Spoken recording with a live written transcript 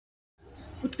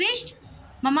उत्कृष्ट,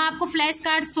 मम्मा आपको flash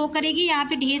card show करेगी। यहाँ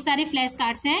पे ढेर सारे फ्लैश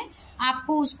कार्ड्स हैं,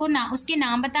 आपको उसके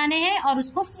नाम बताने हैं और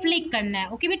उसको फ्लिक करना है।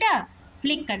 ओके बेटा,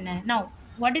 फ्लिक करना है। Now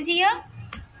what is here?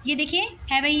 ये देखिए,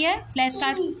 है भाई ये फ्लैश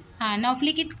कार्ड। हाँ, now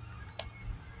flick it.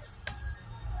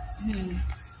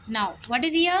 Now what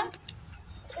is here?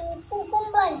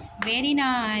 Cucumber. Very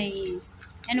nice.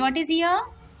 And what is here?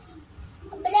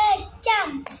 Blood.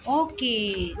 Jam.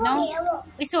 Okay. Now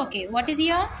it's okay. What is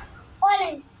here?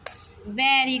 Orange.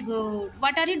 Very good.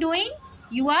 What are you doing?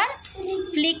 You are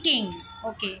flicking.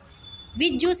 Okay.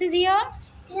 Which juice is here?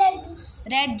 Red juice.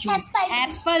 Red juice.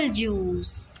 Apple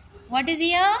juice. What is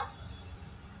here?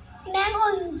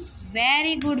 Mango juice.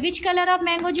 Very good. Which color of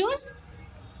mango juice?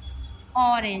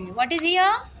 Orange. What is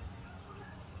here?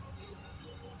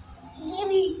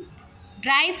 Kiwi.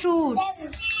 Dry fruits.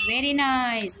 Very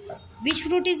nice. Which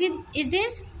fruit is it? Is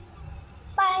this?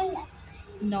 Pineapple.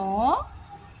 No.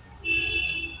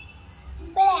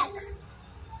 Black.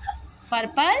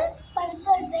 Purple.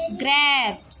 Purple berry.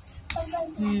 Grapes. Purple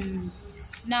berry.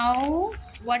 Now,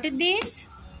 what is this?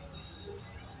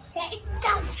 Red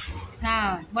stuff.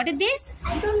 What is this?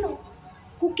 I don't know.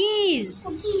 Cookies.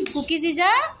 Cookies. Cookies is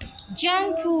a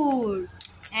junk food.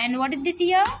 And what is this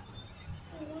here?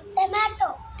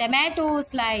 Tomato. Tomato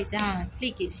slice.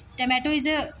 Flick it. Tomato is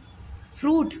a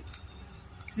fruit.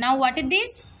 Now what is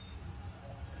this?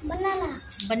 Banana.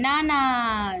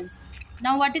 Bananas.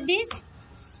 Now what is this?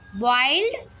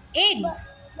 Boiled egg.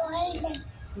 Boiled egg.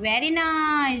 Very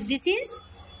nice. This is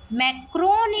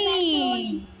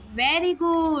macaroni. Very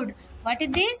good. What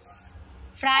is this?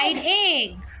 Fried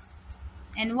egg.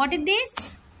 And what is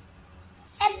this?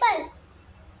 Apple.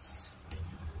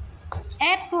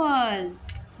 Apple.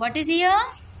 What is here?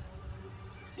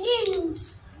 Green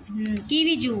juice.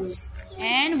 Kiwi juice.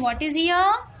 And what is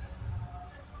here?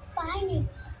 Pineapple.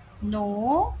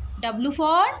 No. W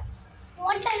for?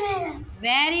 Watermelon.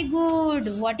 Very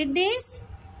good. What is this?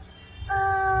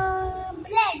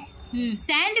 Bread.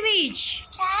 Sandwich.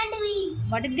 Sandwich.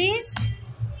 What is this?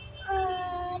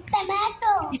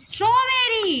 Tomato.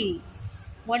 Strawberry.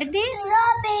 What is this?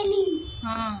 Strawberry.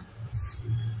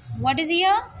 What is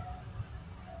here?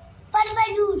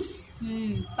 Purple juice.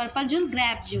 Purple juice,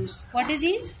 grape juice. What is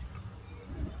this?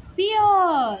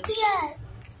 Pears. Pear.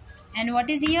 And what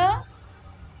is here?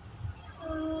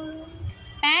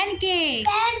 Pancake.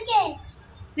 Pancake.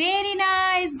 Very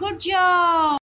nice. Good job.